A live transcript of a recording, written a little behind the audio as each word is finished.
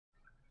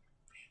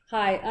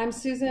Hi, I'm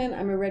Susan.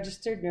 I'm a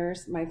registered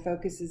nurse. My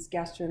focus is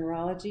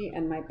gastroenterology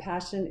and my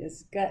passion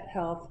is gut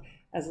health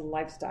as a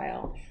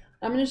lifestyle.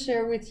 I'm going to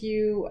share with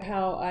you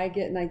how I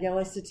get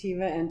Nigella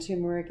Sativa and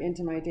turmeric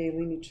into my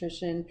daily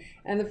nutrition.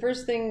 And the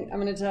first thing I'm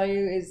going to tell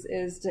you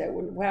is to,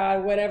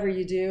 whatever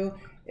you do,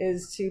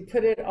 is to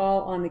put it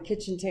all on the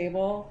kitchen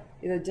table,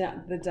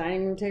 the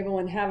dining room table,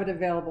 and have it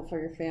available for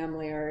your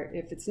family. Or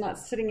if it's not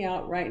sitting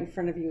out right in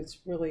front of you, it's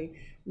really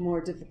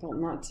more difficult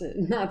not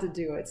to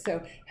do it.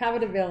 So have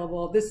it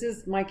available. This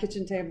is my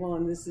kitchen table,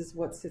 and this is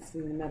what sits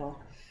in the middle.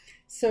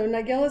 So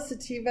Nigella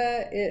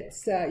Sativa,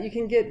 it's you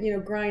can get,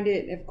 grind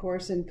it, of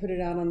course, and put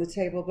it out on the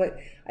table. But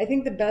I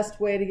think the best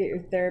way to get your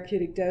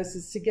therapeutic dose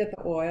is to get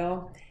the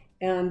oil.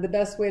 And the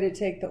best way to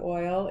take the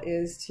oil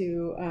is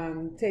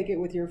to take it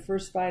with your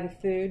first bite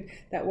of food.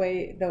 That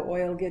way the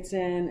oil gets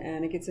in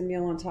and it gets a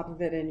meal on top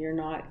of it and you're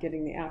not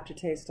getting the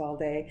aftertaste all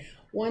day.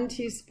 1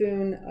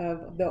 teaspoon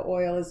of the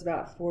oil is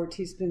about 4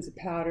 teaspoons of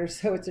powder,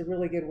 so it's a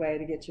really good way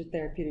to get your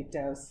therapeutic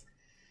dose.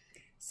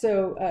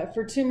 So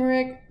for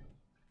turmeric,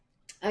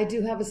 I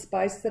do have a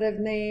spice that I've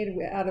made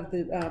out of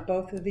the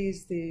both of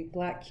these, the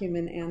black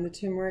cumin and the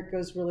turmeric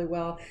goes really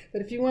well.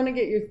 But if you want to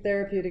get your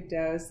therapeutic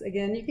dose,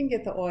 again, you can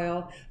get the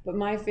oil, but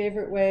my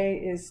favorite way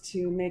is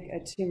to make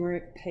a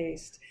turmeric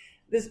paste.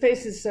 This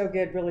paste is so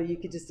good, really, you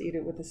could just eat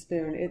it with a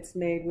spoon. It's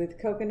made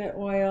with coconut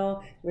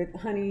oil, with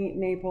honey,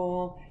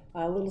 maple,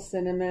 a little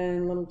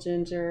cinnamon, a little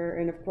ginger,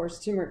 and of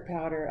course turmeric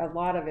powder, a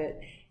lot of it.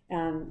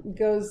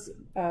 Goes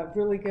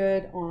really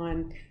good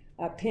on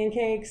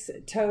pancakes,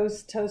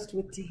 toast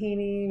with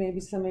tahini, maybe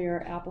some of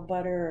your apple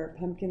butter or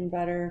pumpkin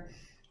butter.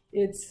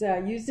 It's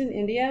used in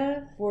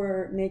India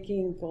for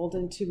making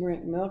golden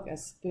turmeric milk, a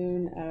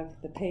spoon of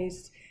the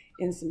paste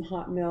in some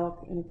hot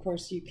milk. And of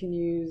course you can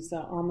use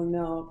almond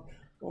milk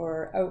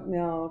or oat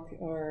milk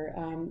or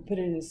put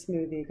it in a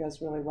smoothie. It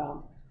goes really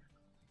well.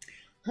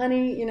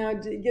 Honey,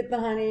 get the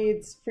honey.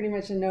 It's pretty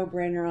much a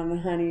no-brainer on the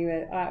honey.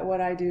 But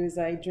what I do is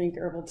I drink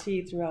herbal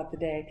tea throughout the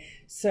day.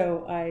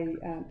 So I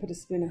put a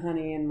spoon of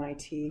honey in my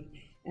tea,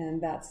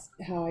 and that's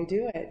how I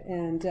do it.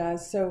 And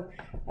so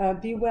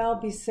be well,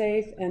 be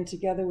safe, and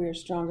together we are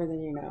stronger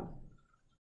than you know.